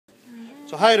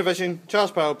So higher revision,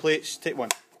 charged parallel plates, take one.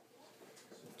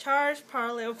 Charged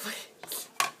parallel plates.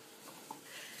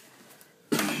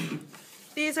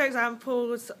 These are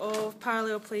examples of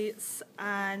parallel plates,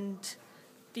 and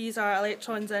these are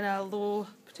electrons in a low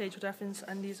potential difference,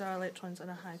 and these are electrons in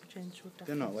a high potential difference.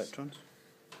 They're not electrons.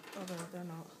 Oh, they're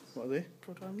not. What are they?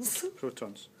 Protons.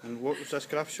 Protons. And what does this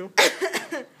graph show?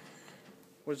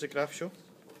 What does the graph show?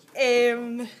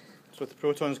 So if the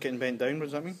proton's getting bent down, what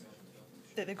does that mean?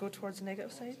 That they go towards the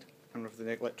negative side. And if the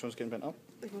electron's getting bent up?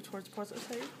 They go towards the positive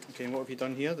side. Okay, and what have you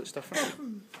done here that's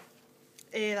different?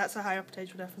 That's a higher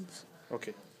potential difference.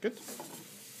 Okay, good.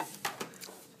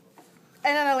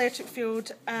 In an electric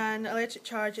field, an electric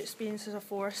charge experiences a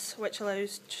force which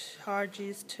allows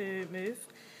charges to move.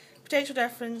 Potential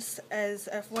difference is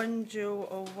if 1 joule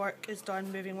of work is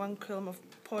done moving 1 coulomb of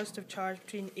positive charge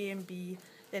between A and B,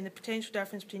 then the potential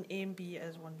difference between A and B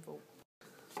is 1 volt.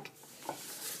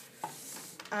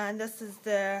 And this is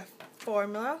the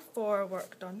formula for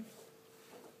work done.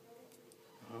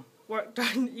 Work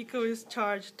done equals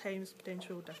charge times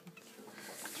potential difference.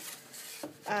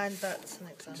 And that's an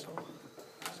example.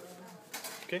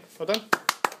 Okay, well done.